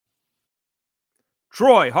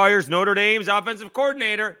Troy hires Notre Dame's offensive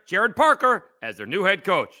coordinator, Gerad Parker, as their new head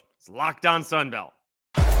coach. It's Locked On Sunbelt.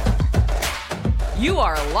 You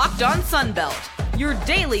are Locked On Sunbelt, your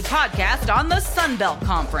daily podcast on the Sunbelt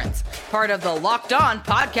Conference, part of the Locked On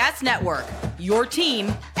Podcast Network, your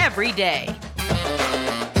team every day.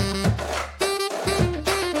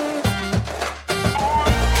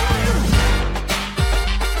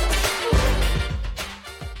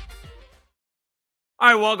 All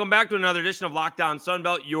right, welcome back to another edition of Locked On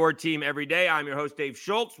Sunbelt, your team every day. I'm your host, Dave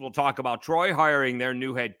Schultz. We'll talk about Troy hiring their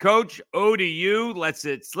new head coach. ODU lets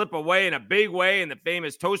it slip away in a big way in the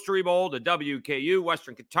famous Toastery Bowl to WKU,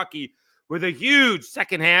 Western Kentucky, with a huge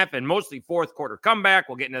second half and mostly fourth quarter comeback.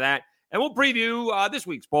 We'll get into that. And we'll preview this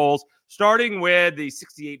week's bowls, starting with the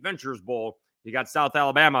 68 Ventures Bowl. You got South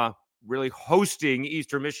Alabama really hosting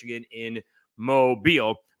Eastern Michigan in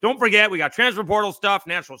Mobile. Don't forget, we got transfer portal stuff.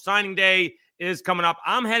 National Signing Day is coming up.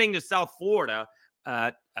 I'm heading to South Florida,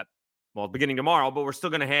 beginning tomorrow, but we're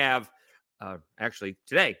still going to have, actually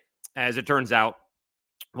today, as it turns out,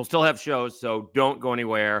 we'll still have shows, so don't go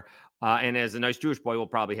anywhere. And as a nice Jewish boy, we'll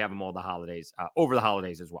probably have them all the holidays, over the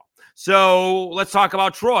holidays as well. So let's talk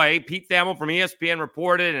about Troy. Pete Thamel from ESPN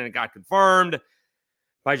reported, and it got confirmed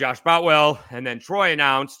by Josh Boutwell. And then Troy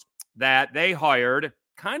announced that they hired,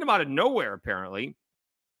 kind of out of nowhere apparently,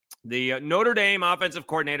 the Notre Dame offensive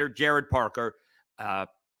coordinator, Gerad Parker,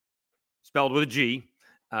 spelled with a G,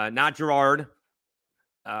 not Gerard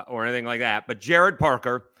or anything like that, but Gerad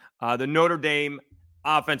Parker, the Notre Dame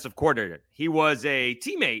offensive coordinator. He was a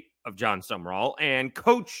teammate of John Summerall and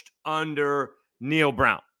coached under Neil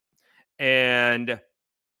Brown. And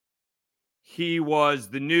he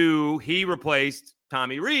replaced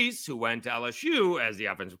Tommy Rees, who went to LSU as the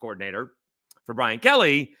offensive coordinator for Brian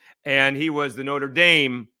Kelly, and he was the Notre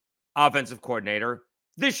Dame offensive coordinator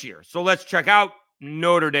this year. So let's check out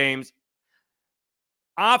Notre Dame's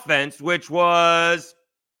offense, which was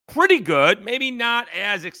pretty good. Maybe not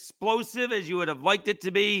as explosive as you would have liked it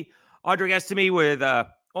to be. Audric Estime with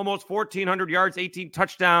almost 1,400 yards, 18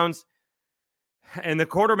 touchdowns. And the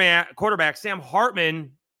quarterback, Sam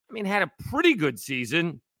Hartman, had a pretty good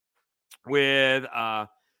season with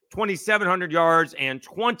 2,700 yards and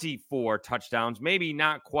 24 touchdowns. Maybe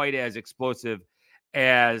not quite as explosive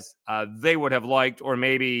as they would have liked, or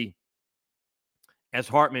maybe as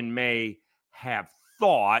Hartman may have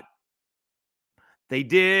thought. They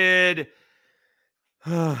did,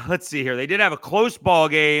 let's see here. They did have a close ball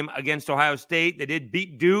game against Ohio State. They did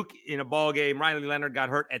beat Duke in a ball game. Riley Leonard got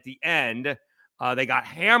hurt at the end. They got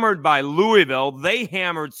hammered by Louisville. They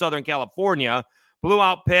hammered Southern California, blew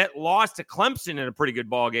out Pitt, lost to Clemson in a pretty good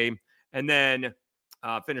ball game, and then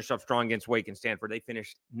finished up strong against Wake and Stanford. They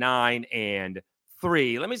finished 9-3.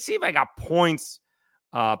 Let me see if I got points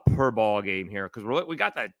per ball game here, because we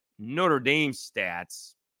got the Notre Dame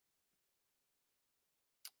stats.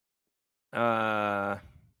 Can't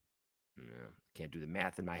do the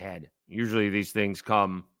math in my head. Usually these things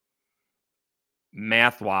come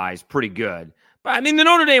math-wise pretty good. But, the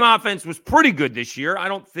Notre Dame offense was pretty good this year. I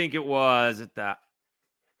don't think it was at the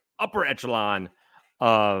upper echelon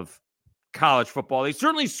of college football. They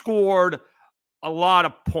certainly scored a lot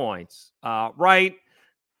of points, right?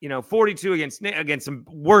 42 against some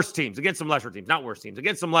worse teams, against some lesser teams, not worse teams,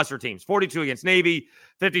 against some lesser teams. 42 against Navy,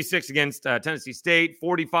 56 against Tennessee State,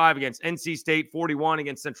 45 against NC State, 41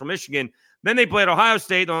 against Central Michigan. Then they played Ohio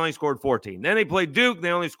State, they only scored 14. Then they played Duke, they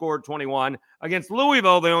only scored 21. Against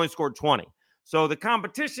Louisville, they only scored 20. So the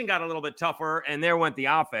competition got a little bit tougher, and there went the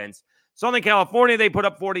offense. Southern California, they put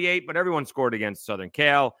up 48, but everyone scored against Southern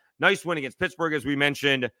Cal. Nice win against Pittsburgh, as we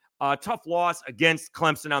mentioned. Tough loss against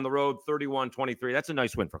Clemson on the road, 31-23. That's a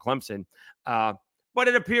nice win for Clemson. But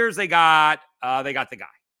it appears they got the guy.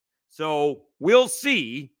 So we'll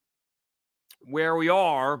see where we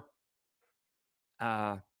are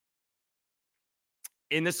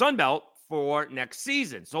in the Sun Belt for next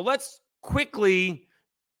season. So let's quickly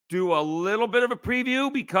do a little bit of a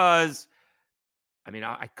preview, because,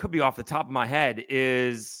 I could be off the top of my head.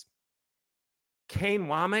 Is Kane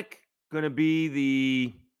Womack going to be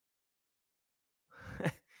the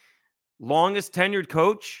longest tenured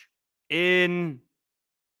coach in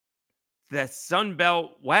the Sun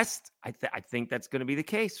Belt West? I think that's going to be the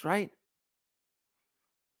case, right?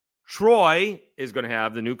 Troy is going to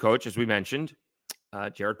have the new coach, as we mentioned,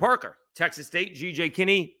 Gerad Parker. Texas State, G.J.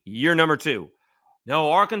 Kinney, year number 2.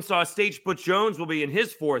 No, Arkansas State, Butch Jones will be in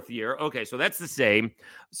his 4th year. Okay, so that's the same.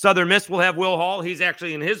 Southern Miss will have Will Hall. He's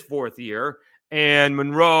actually in his 4th year. And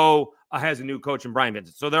Monroe has a new coach in Brian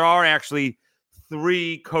Vincent. So there are actually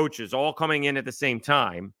 3 coaches all coming in at the same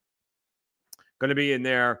time, going to be in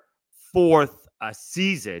their 4th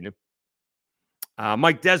season.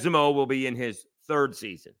 Mike Desimo will be in his third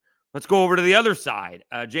season. Let's go over to the other side.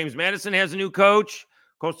 James Madison has a new coach.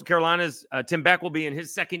 Coastal Carolina's Tim Beck will be in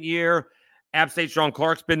his second year. App State Sean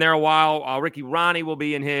Clark's been there a while. Ricky Ronnie will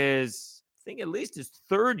be in his, I think, at least his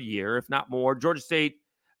third year, if not more. Georgia State,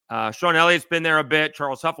 Sean Elliott's been there a bit.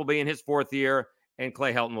 Charles Huff will be in his fourth year, and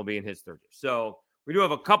Clay Helton will be in his third year. So we do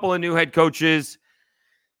have a couple of new head coaches.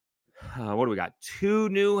 What do we got? Three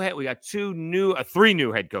new head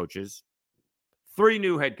coaches. 3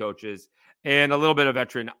 new head coaches, and a little bit of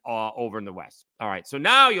veteran over in the West. All right, so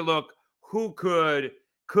now you look, who could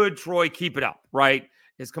Troy keep it up, right?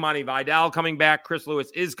 Is Kamani Vidal coming back? Chris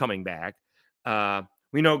Lewis is coming back.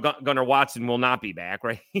 We know Gunnar Watson will not be back,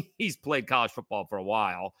 right? He's played college football for a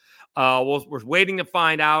while. We're waiting to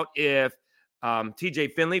find out if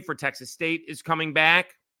TJ Finley for Texas State is coming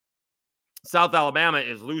back. South Alabama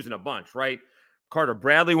is losing a bunch, right? Carter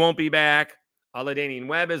Bradley won't be back. LaDainian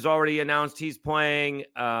Webb has already announced he's playing.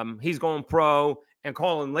 He's going pro. And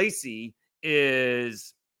Colin Lacey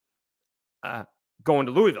is going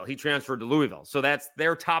to Louisville. He transferred to Louisville. So that's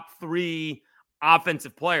their top 3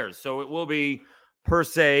 offensive players. So it will be, per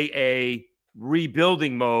se, a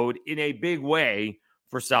rebuilding mode in a big way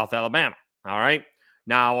for South Alabama. All right.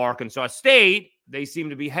 Now, Arkansas State, they seem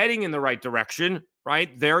to be heading in the right direction,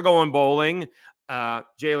 right? They're going bowling.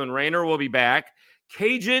 Jalen Rayner will be back.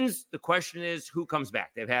 Cajuns, the question is, who comes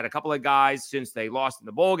back? They've had a couple of guys since they lost in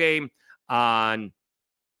the bowl game on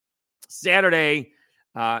Saturday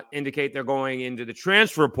indicate they're going into the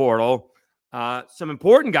transfer portal. Some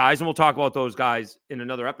important guys, and we'll talk about those guys in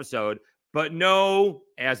another episode, but no,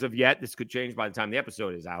 as of yet, this could change by the time the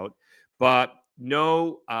episode is out, but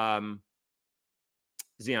no Zion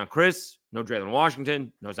Chris, no Draylen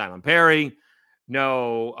Washington, no Zylan Perry,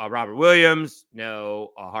 no Robert Williams,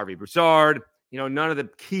 no Harvey Broussard. None of the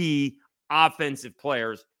key offensive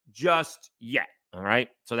players just yet. All right.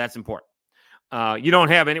 So that's important. We don't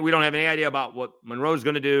have any idea about what Monroe's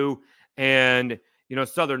going to do. And,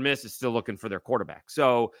 Southern Miss is still looking for their quarterback.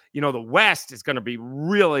 So, the West is going to be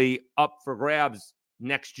really up for grabs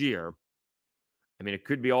next year. I mean, it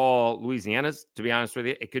could be all Louisiana's, to be honest with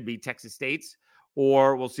you. It could be Texas State's,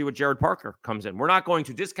 or we'll see what Gerad Parker comes in. We're not going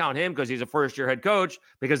to discount him because he's a first-year head coach,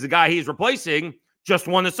 because the guy he's replacing just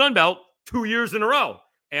won the Sun Belt 2 years in a row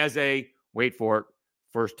as a, wait for it,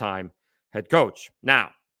 first-time head coach.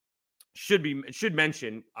 Now, should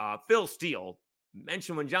mention Phil Steele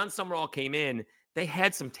mentioned when John Summerall came in, they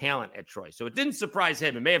had some talent at Troy. So it didn't surprise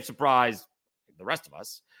him. It may have surprised the rest of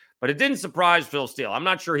us, but it didn't surprise Phil Steele. I'm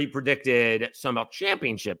not sure he predicted Sun Belt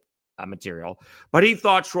championship material, but he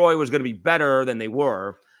thought Troy was going to be better than they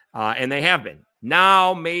were, and they have been.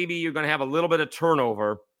 Now, maybe you're going to have a little bit of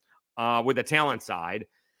turnover with the talent side.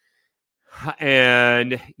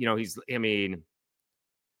 And,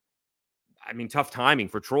 tough timing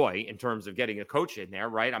for Troy in terms of getting a coach in there,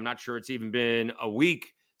 right? I'm not sure it's even been a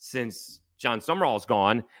week since John Summerall's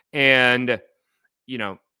gone. And,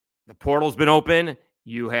 the portal's been open.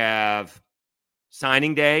 You have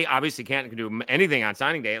signing day. Obviously can't do anything on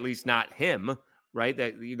signing day, at least not him, right?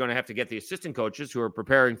 That you're going to have to get the assistant coaches who are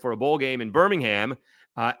preparing for a bowl game in Birmingham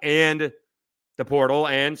and the portal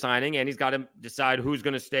and signing, and he's got to decide who's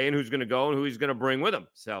going to stay and who's going to go and who he's going to bring with him.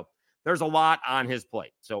 So there's a lot on his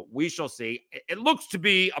plate. So we shall see. It looks to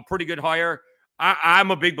be a pretty good hire. I'm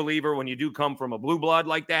a big believer when you do come from a blue blood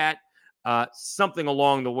like that, something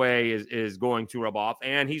along the way is going to rub off.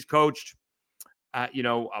 And he's coached,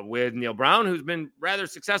 with Neil Brown, who's been rather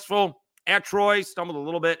successful at Troy, stumbled a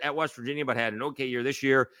little bit at West Virginia, but had an okay year this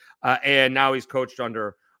year. And now he's coached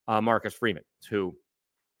under Marcus Freeman, who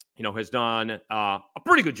has done a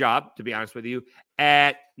pretty good job, to be honest with you,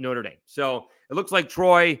 at Notre Dame. So it looks like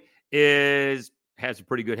Troy has a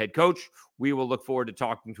pretty good head coach. We will look forward to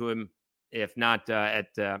talking to him, if not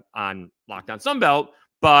on Locked On Sunbelt,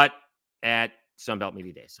 but at Sunbelt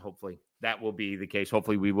Media Days. Hopefully that will be the case.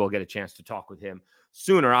 Hopefully we will get a chance to talk with him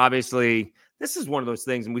sooner. Obviously, this is one of those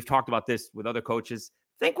things, and we've talked about this with other coaches.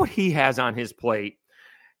 Think what he has on his plate.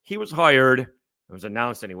 He was hired, it was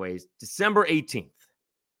announced anyways, December 18th.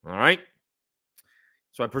 All right.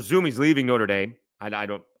 So I presume he's leaving Notre Dame. I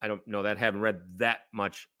don't know that. Haven't read that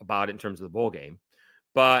much about it in terms of the bowl game.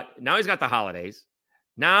 But now he's got the holidays.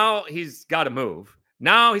 Now he's got to move.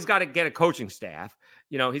 Now he's got to get a coaching staff.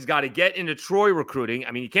 He's got to get into Troy recruiting.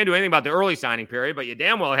 I mean, you can't do anything about the early signing period, but you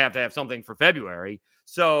damn well have to have something for February.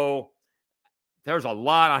 So there's a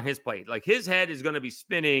lot on his plate. Like, his head is going to be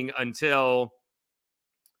spinning until,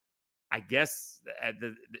 I guess, at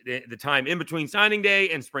the time in between signing day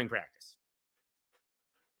and spring practice.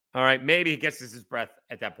 All right. Maybe he gets his breath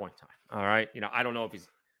at that point in time. All right. I don't know if he's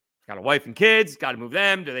got a wife and kids, got to move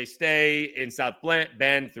them. Do they stay in South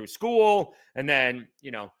Bend through school? And then,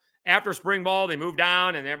 after spring ball, they move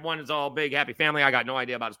down and everyone is all big, happy family. I got no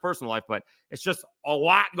idea about his personal life, but it's just a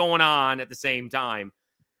lot going on at the same time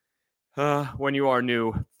when you are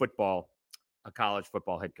new a college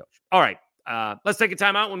football head coach. All right. Let's take a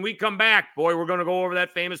time out. When we come back, boy, we're going to go over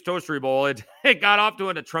that famous Toastery Bowl. It got off to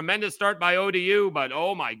a tremendous start by ODU, but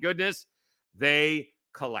oh my goodness, they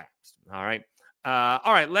collapsed. All right.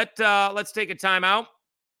 Let's take a time out.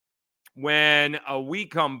 When we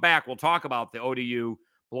come back, we'll talk about the ODU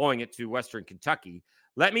blowing it to Western Kentucky.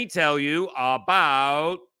 Let me tell you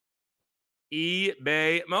about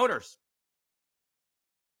eBay Motors.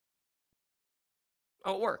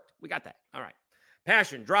 Oh, it worked. We got that. All right.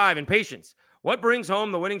 Passion, drive, and patience. What brings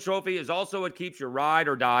home the winning trophy is also what keeps your ride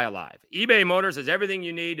or die alive. eBay Motors has everything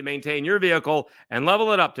you need to maintain your vehicle and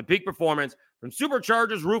level it up to peak performance, from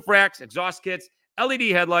superchargers, roof racks, exhaust kits, LED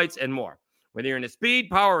headlights, and more. Whether you're into speed,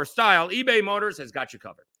 power, or style, eBay Motors has got you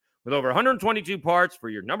covered. With over 122 parts for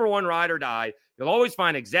your number one ride or die, you'll always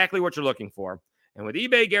find exactly what you're looking for. And with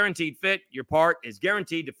eBay Guaranteed Fit, your part is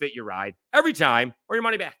guaranteed to fit your ride every time or your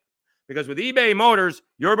money back. Because with eBay Motors,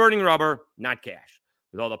 you're burning rubber, not cash.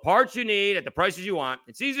 With all the parts you need at the prices you want,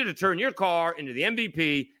 it's easy to turn your car into the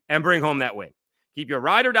MVP and bring home that win. Keep your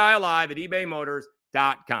ride or die alive at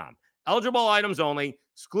ebaymotors.com. Eligible items only.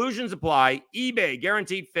 Exclusions apply. eBay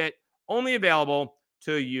Guaranteed Fit. Only available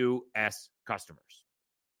to U.S. customers.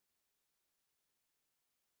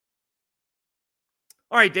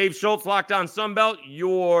 All right, Dave Schultz, Locked On Sunbelt,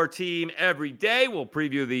 your team every day. We'll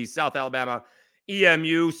preview the South Alabama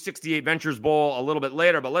EMU 68 Ventures Bowl a little bit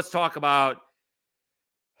later, but let's talk about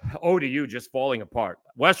ODU just falling apart.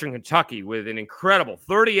 Western Kentucky with an incredible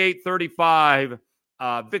 38-35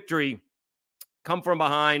 victory, come from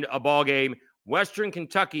behind a ball game. Western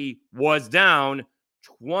Kentucky was down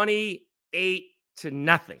 28-0.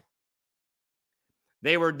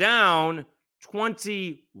 They were down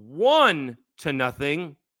 21-0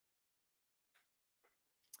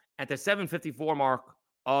 at the 7:54 mark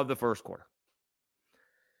of the first quarter.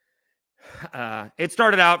 It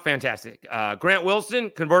started out fantastic. Grant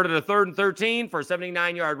Wilson converted a 3rd and 13 for a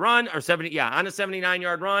 79-yard run, on a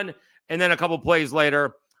 79-yard run, and then a couple plays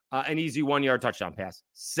later, an easy 1-yard touchdown pass,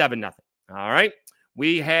 7-0. All right.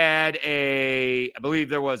 We had I believe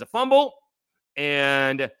there was a fumble,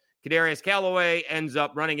 and Kadarius Callaway ends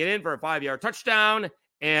up running it in for a 5-yard touchdown,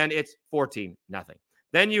 and it's 14-0.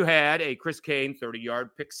 Then you had a Chris Kane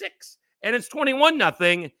 30-yard pick six, and it's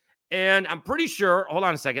 21-0. And I'm pretty sure, hold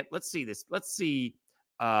on a second. Let's see this. Let's see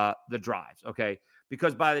the drives, okay?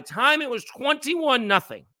 Because by the time it was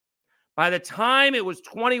 21-0,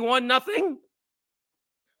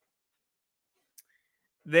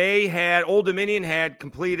 they had, Old Dominion had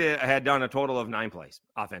done a total of 9 plays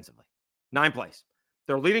offensively. 9 plays.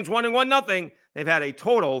 Their leading's 1-0. They've had a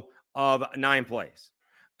total of 9 plays.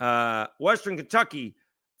 Western Kentucky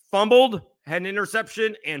fumbled, had an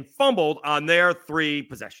interception, and fumbled on their 3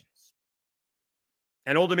 possessions.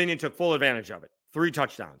 And Old Dominion took full advantage of it. 3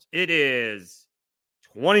 touchdowns. It is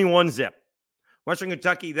 21-0. Western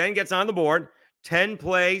Kentucky then gets on the board.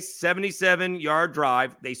 10-play, 77-yard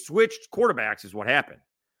drive. They switched quarterbacks is what happened.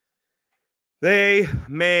 They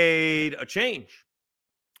made a change.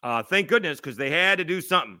 Thank goodness, because they had to do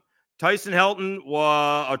something. Turner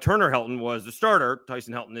Helton was the starter.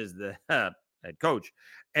 Tyson Helton is the head coach.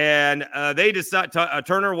 And they decided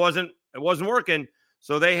Turner wasn't working.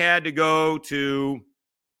 So they had to go to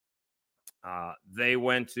they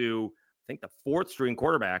went to, I think, the 4th string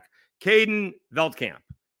quarterback, Caden Veldkamp.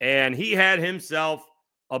 And he had himself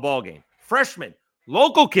a ball game. Freshman,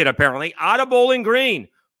 local kid apparently, out of Bowling Green,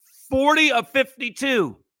 40 of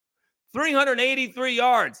 52, 383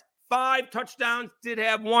 yards, 5 touchdowns, did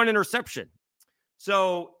have 1 interception.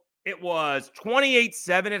 So it was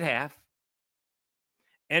 28-7 at half.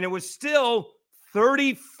 And it was still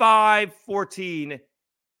 35-14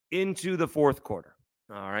 into the 4th quarter.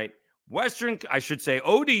 All right.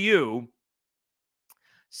 ODU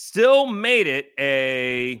still made it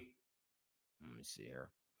a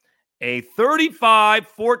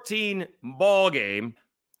 35-14 ball game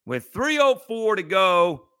with 3:04 to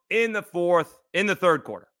go in the 3rd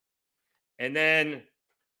quarter. And then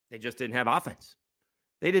they just didn't have offense.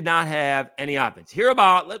 They did not have any offense. You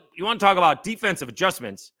want to talk about defensive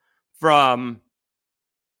adjustments from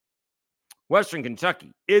Western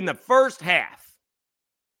Kentucky. In the first half,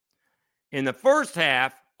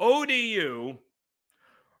 ODU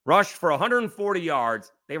rushed for 140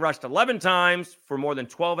 yards. They rushed 11 times for more than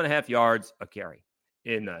 12.5 yards a carry.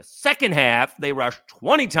 In the second half, they rushed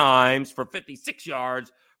 20 times for 56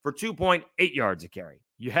 yards for 2.8 yards a carry.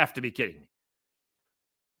 You have to be kidding me.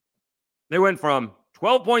 They went from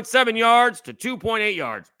 12.7 yards to 2.8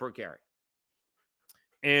 yards per carry.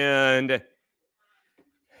 And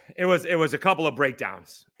it was a couple of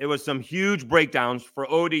breakdowns. It was some huge breakdowns for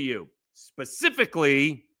ODU,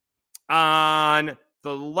 specifically on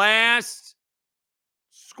the last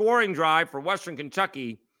scoring drive for Western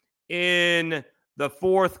Kentucky in the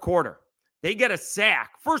fourth quarter. They get a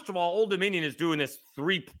sack. First of all, Old Dominion is doing this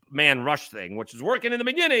 3-man rush thing, which is working in the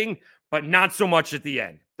beginning, but not so much at the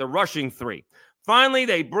end. They're rushing 3. Finally,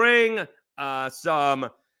 they bring some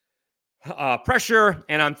pressure,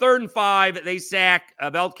 and on 3rd and 5, they sack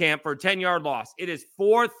Veldkamp for a 10-yard loss. It is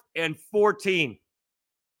 4th and 14.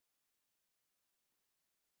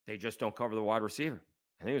 They just don't cover the wide receiver.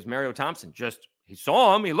 I think it was Mario Thompson. He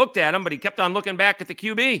saw him, he looked at him, but he kept on looking back at the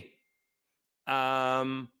QB.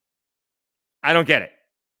 I don't get it.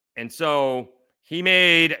 And so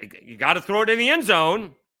you got to throw it in the end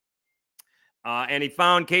zone. And he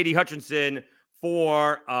found Katie Hutchinson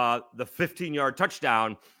for the 15-yard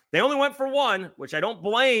touchdown. They only went for 1, which I don't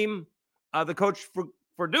blame the coach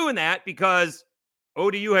for doing that because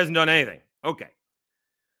ODU hasn't done anything. Okay.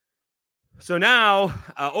 So now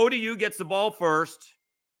ODU gets the ball first.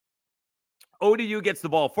 ODU gets the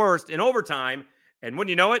ball first in overtime. And when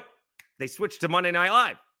you know it, they switch to Monday Night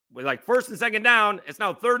Live. With like 1st and 2nd down, it's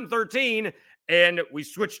now 3rd and 13, and we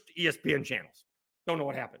switched ESPN channels. Don't know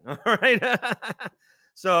what happened. All right.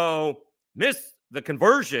 So missed the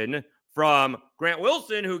conversion from Grant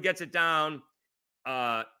Wilson, who gets it down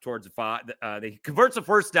towards the 5. They converts a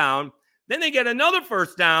 1st down. Then they get another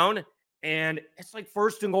 1st down, and it's like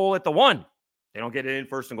 1st and goal at the 1. They don't get it in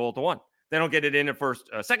 1st and goal at the 1. They don't get it in at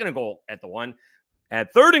 2nd and goal at the 1.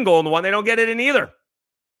 At 3rd and goal in the 1, they don't get it in either.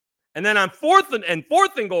 And then on 4th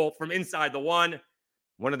and goal from inside the 1,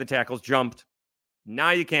 one of the tackles jumped.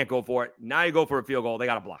 Now you can't go for it. Now you go for a field goal. They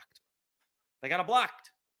got it blocked.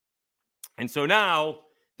 And so now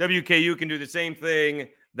WKU can do the same thing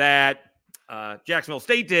that Jacksonville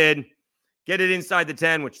State did, get it inside the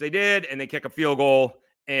 10, which they did, and they kick a field goal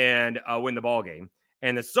and win the ball game.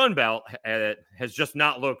 And the Sun Belt has just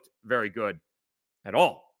not looked very good at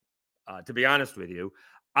all, to be honest with you.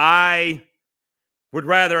 I would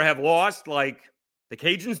rather have lost like the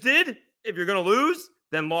Cajuns did if you're going to lose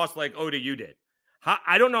than lost like ODU did.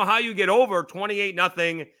 I don't know how you get over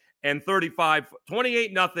 28-0 and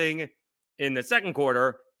 28-0 in the second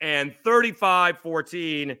quarter and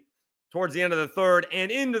 35-14 towards the end of the third and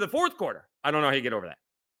into the fourth quarter. I don't know how you get over that.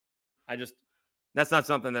 That's not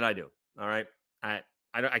something that I do. All right. I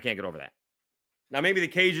can't get over that. Now, maybe the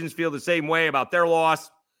Cajuns feel the same way about their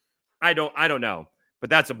loss. I don't know, but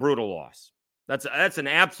that's a brutal loss. That's an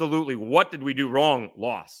absolutely what did we do wrong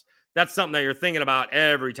loss. That's something that you're thinking about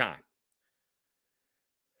every time.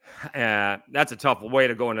 That's a tough way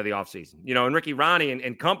to go into the offseason. You know, and Ricky Ronnie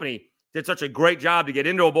and company did such a great job to get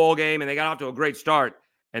into a bowl game, and they got off to a great start,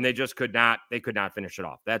 and they just could not finish it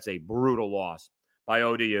off. That's a brutal loss by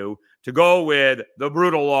ODU. To go with the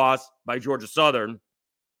brutal loss by Georgia Southern,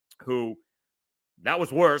 who that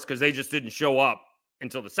was worse because they just didn't show up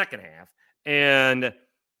until the second half. And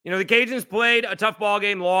you know, the Cajuns played a tough ball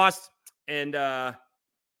game, lost, and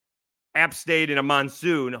App State in a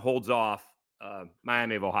monsoon holds off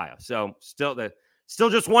Miami of Ohio. So still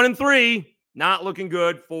just 1-3, not looking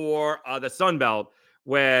good for the Sun Belt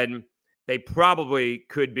when they probably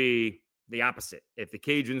could be the opposite. If the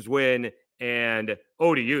Cajuns win and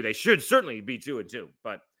ODU, they should certainly be 2-2,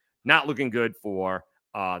 but not looking good for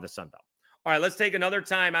the Sun Belt. All right, let's take another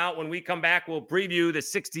time out. When we come back, we'll preview the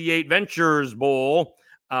 68 Ventures Bowl.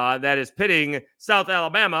 That is pitting South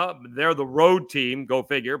Alabama. They're the road team, go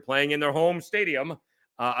figure, playing in their home stadium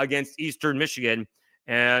against Eastern Michigan.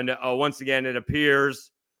 And once again, it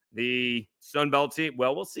appears the Sun Belt team,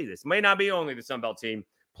 well, we'll see. This may not be only the Sun Belt team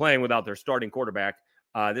playing without their starting quarterback.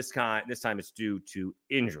 This time it's due to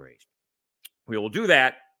injuries. We will do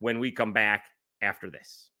that when we come back after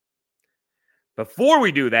this. Before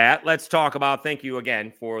we do that, let's talk about, thank you again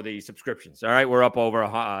for the subscriptions. All right, we're up over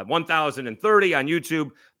 1,030 on YouTube.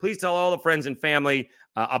 Please tell all the friends and family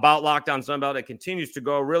about Locked On Sunbelt. It continues to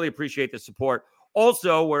go. Really appreciate the support.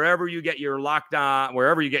 Also, wherever you get your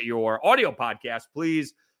wherever you get your audio podcast,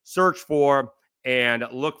 please search for and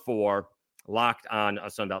look for Locked On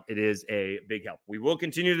Sunbelt. It is a big help. We will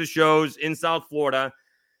continue the shows in South Florida.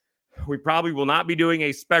 We probably will not be doing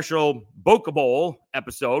a special Boca Bowl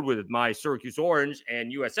episode with my Syracuse Orange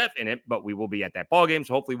and USF in it, but we will be at that ball game.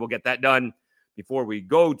 So hopefully we'll get that done before we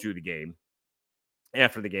go to the game.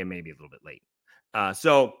 After the game, maybe a little bit late.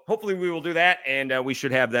 So hopefully we will do that, and we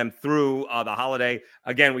should have them through the holiday.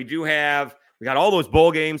 Again, we do have We got all those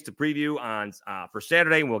bowl games to preview on for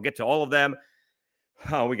Saturday, and we'll get to all of them.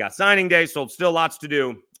 We got signing day, so still lots to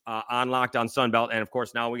do on Locked On Sunbelt. And, of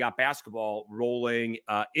course, now we got basketball rolling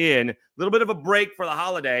in. A little bit of a break for the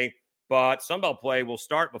holiday, but Sunbelt play will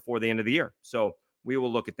start before the end of the year. So we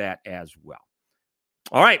will look at that as well.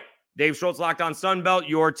 All right, Dave Schultz, Locked On Sunbelt,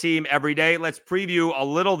 your team every day. Let's preview a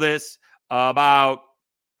little this about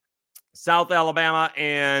South Alabama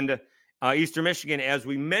and Eastern Michigan. As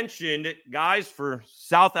we mentioned, guys, for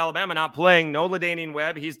South Alabama not playing, no LaDainian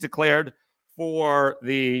Webb. He's declared for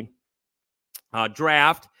the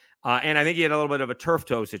draft, and I think he had a little bit of a turf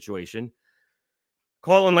toe situation.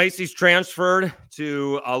 Colin Lacey's transferred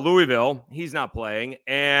to Louisville. He's not playing.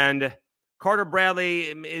 And Carter Bradley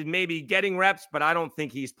is maybe getting reps, but I don't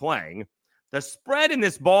think he's playing. The spread in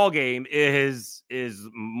this ball game is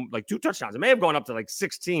like 2 touchdowns. It may have gone up to like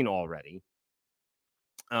 16 already.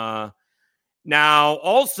 Now,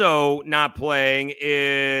 also not playing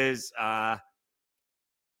is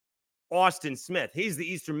Austin Smith. He's the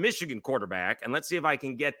Eastern Michigan quarterback. And let's see if I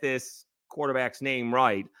can get this quarterback's name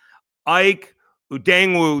right. Ike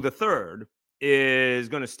Udengwu III is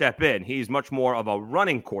going to step in. He's much more of a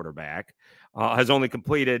running quarterback. Has only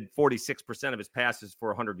completed 46% of his passes for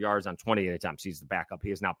 100 yards on 28 attempts. He's the backup. He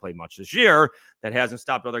has not played much this year. That hasn't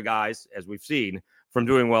stopped other guys, as we've seen, from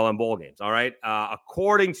doing well in bowl games. All right.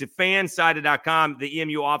 According to fansided.com, the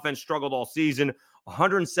EMU offense struggled all season,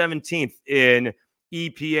 117th in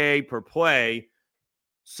EPA per play.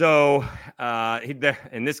 So he,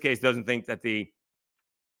 in this case, doesn't think that the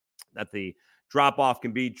drop-off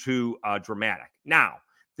can be too dramatic. Now,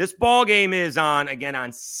 this ball game is on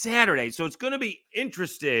Saturday, so it's going to be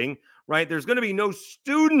interesting, right? There's going to be no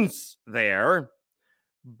students there,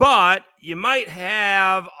 but you might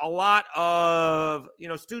have a lot of,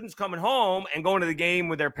 students coming home and going to the game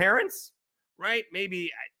with their parents, right? Maybe,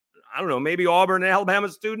 I don't know, maybe Auburn and Alabama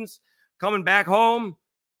students coming back home,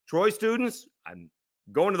 Troy students, I'm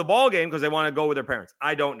going to the ball game because they want to go with their parents.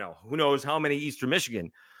 I don't know. Who knows how many Eastern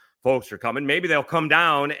Michigan folks are coming. Maybe they'll come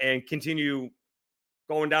down and continue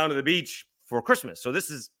going down to the beach for Christmas. So this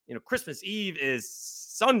is, Christmas Eve is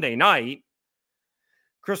Sunday night.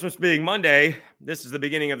 Christmas being Monday, this is the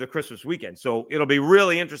beginning of the Christmas weekend. So it'll be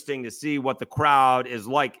really interesting to see what the crowd is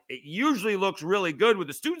like. It usually looks really good with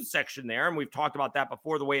the student section there, and we've talked about that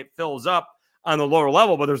before, the way it fills up on the lower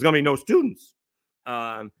level, but there's going to be no students,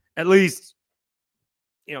 at least,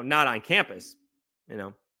 not on campus,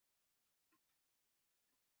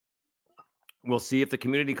 We'll see if the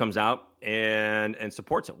community comes out and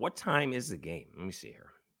supports it. What time is the game? Let me see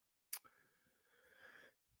here.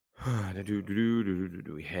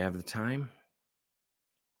 Do we have the time?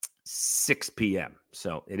 6 p.m.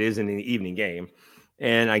 So it is an evening game.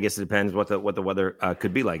 And I guess it depends what the weather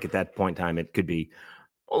could be like. At that point in time, it could be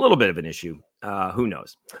a little bit of an issue. Who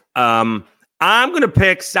knows? I'm going to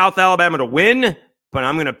pick South Alabama to win, but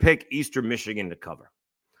I'm going to pick Eastern Michigan to cover.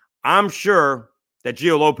 I'm sure that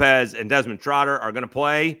Gio Lopez and Desmond Trotter are going to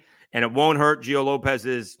play, and it won't hurt Gio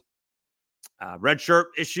Lopez's red shirt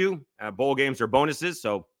issue. Bowl games are bonuses,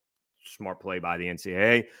 so smart play by the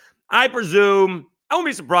NCAA. I presume, I won't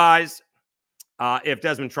be surprised if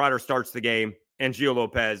Desmond Trotter starts the game and Gio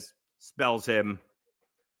Lopez spells him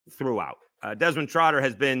throughout. Desmond Trotter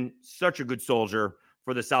has been such a good soldier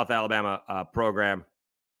for the South Alabama program.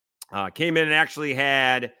 Came in and actually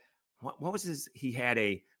had, what was his? He had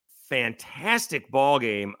a fantastic ball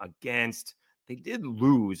game against, they did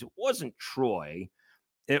lose. It wasn't Troy.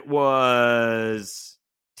 It was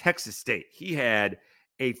Texas State. He had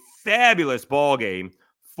a fabulous ball game,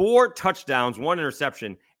 4 touchdowns, 1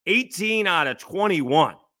 interception, 18 out of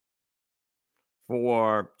 21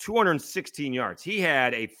 for 216 yards. He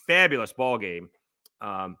had a fabulous ball game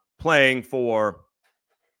playing for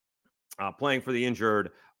the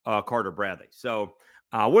injured Carter Bradley. So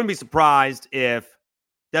I wouldn't be surprised if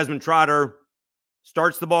Desmond Trotter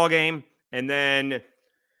starts the ball game, and then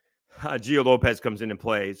Gio Lopez comes in and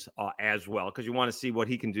plays as well, because you want to see what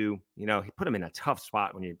he can do. He put him in a tough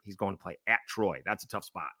spot when he's going to play at Troy. That's a tough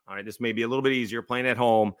spot. All right, this may be a little bit easier playing at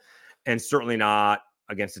home, and certainly not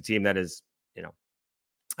against a team that is,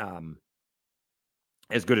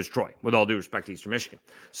 as good as Troy, with all due respect to Eastern Michigan.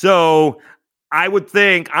 So I would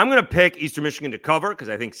think I'm going to pick Eastern Michigan to cover, because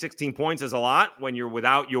I think 16 points is a lot when you're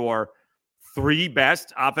without your 3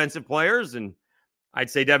 best offensive players. And I'd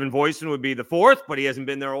say Devin Voisin would be the 4th, but he hasn't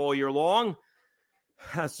been there all year long.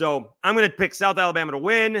 So I'm going to pick South Alabama to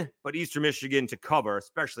win, but Eastern Michigan to cover,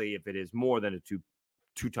 especially if it is more than a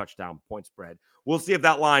two touchdown point spread. We'll see if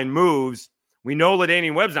that line moves. We know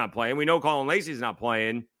LaDainian Webb's not playing. We know Colin Lacey's not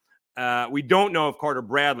playing. We don't know if Carter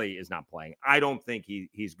Bradley is not playing. I don't think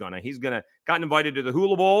he's gonna. Gotten invited to the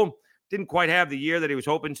Hula Bowl. Didn't quite have the year that he was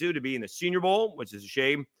hoping to be in the Senior Bowl, which is a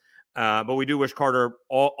shame. But we do wish Carter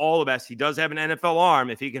all the best. He does have an NFL arm.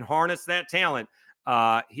 If he can harness that talent,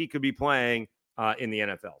 he could be playing in the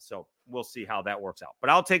NFL. So we'll see how that works out. But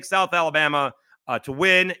I'll take South Alabama to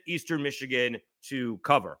win, Eastern Michigan to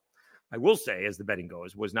cover. I will say, as the betting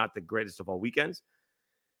goes, was not the greatest of all weekends.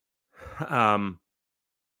 I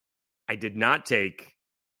did not take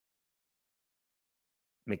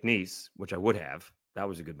McNeese, which I would have. That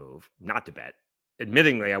was a good move, not to bet.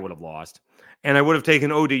 Admittingly, I would have lost. And I would have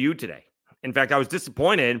taken ODU today. In fact, I was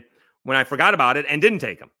disappointed when I forgot about it and didn't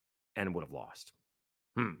take him and would have lost.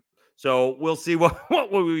 So we'll see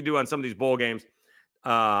what we do on some of these bowl games.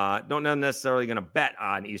 Don't necessarily going to bet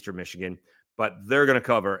on Eastern Michigan, but they're going to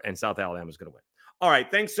cover and South Alabama is going to win. All right.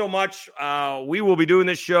 Thanks so much. We will be doing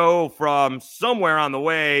this show from somewhere on the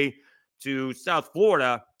way to South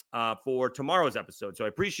Florida for tomorrow's episode. So I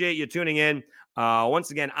appreciate you tuning in.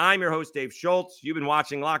 Once again, I'm your host, Dave Schultz. You've been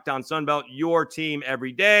watching Locked On Sunbelt, your team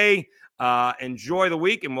every day. Enjoy the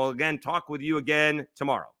week, and we'll again talk with you again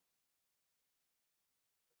tomorrow.